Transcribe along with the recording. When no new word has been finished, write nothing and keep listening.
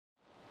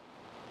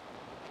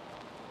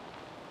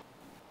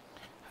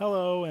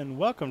Hello and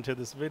welcome to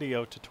this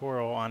video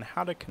tutorial on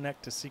how to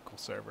connect to SQL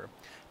Server.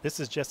 This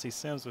is Jesse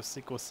Sims with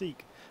SQL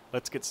Seek.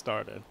 Let's get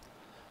started.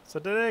 So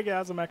today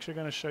guys, I'm actually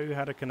going to show you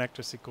how to connect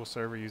to SQL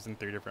Server using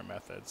 3 different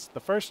methods. The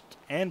first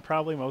and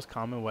probably most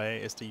common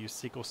way is to use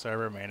SQL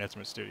Server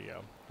Mangment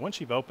Studio.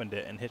 Once you've opened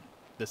it and hit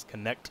this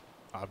connect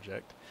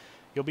object,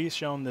 you'll be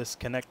shown this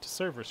connect to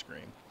server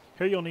screen.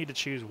 Here you'll need to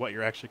choose what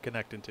you're actually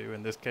connecting to.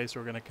 In this case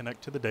we're going to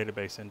connect to the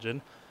database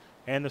engine,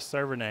 and the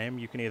server name,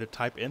 you can either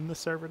type in the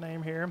server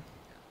name here.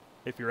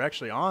 If you're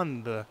actually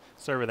on the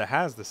server that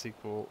has the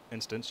SQL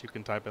instance, you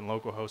can type in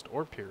localhost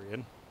or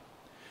period,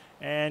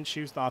 and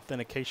choose the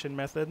authentication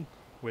method,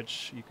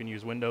 which you can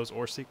use Windows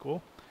or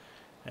SQL.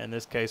 In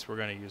this case we're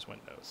going to use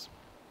Windows.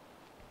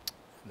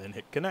 And then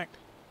hit connect.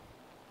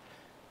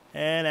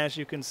 And as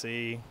you can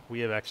see,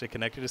 we have actually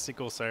connected to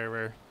SQL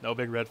Server. No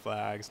big red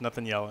flags,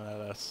 nothing yelling at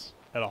us.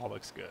 It all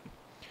looks good.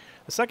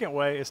 The second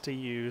way is to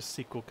use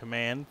SQL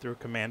command through a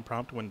command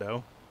prompt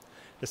window.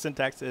 The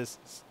syntax is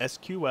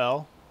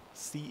SQLCMD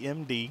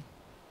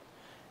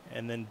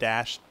and then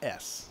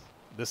 -s.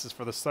 This is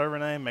for the server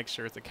name. Make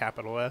sure it's a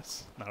capital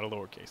S, not a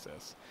lowercase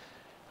s.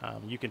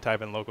 You can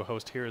type in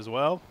localhost here as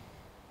well,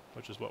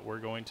 which is what we're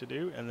going to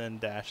do, and then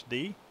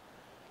 -d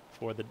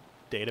for the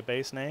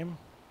database name,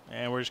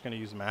 and we're just going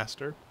to use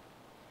master.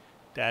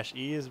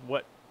 -e is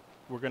what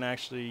we're going to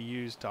actually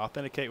use to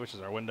authenticate, which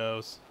is our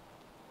Windows,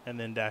 and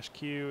then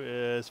 -q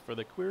is for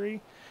the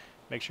query.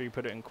 Make sure you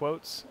put it in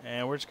quotes,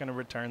 and we're just going to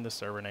return the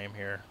server name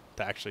here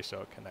to actually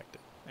show it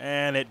connected.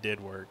 And it did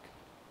work.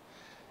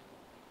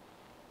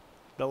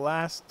 The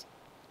last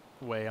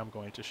way I'm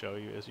going to show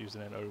you is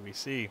using an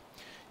ODBC.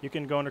 You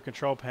can go under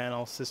Control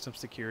Panel, System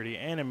Security,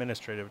 and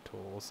Administrative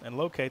Tools and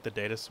locate the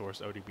data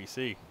source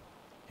ODBC.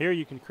 Here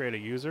you can create a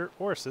user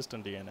or a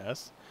system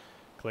DNS,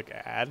 click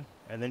Add,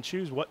 and then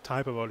choose what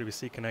type of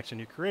ODBC connection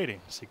you're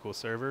creating, SQL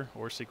Server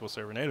or SQL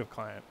Server Native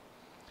Client.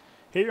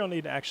 Here you'll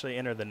need to actually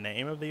enter the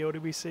name of the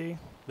ODBC.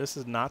 This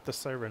is not the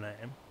server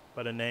name,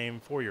 but a name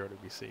for your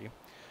ODBC.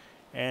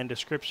 And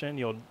description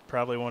you'll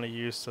probably want to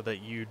use so that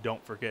you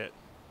don't forget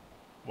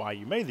why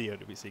you made the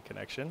ODBC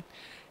connection.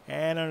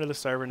 And under the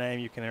server name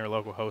you can enter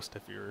localhost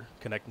if you're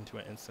connecting to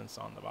an instance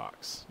on the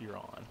box you're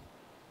on.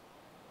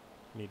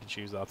 You need to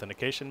choose the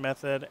authentication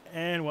method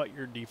and what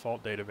your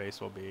default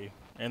database will be.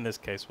 In this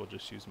case we'll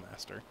just use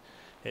master.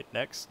 Hit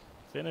next,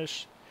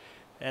 finish,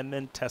 and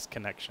then test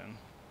connection.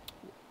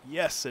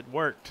 Yes, it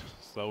worked.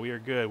 So we are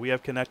good. We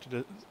have connected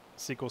to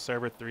SQL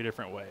Server 3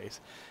 different ways.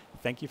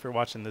 Thank you for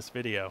watching this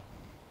video.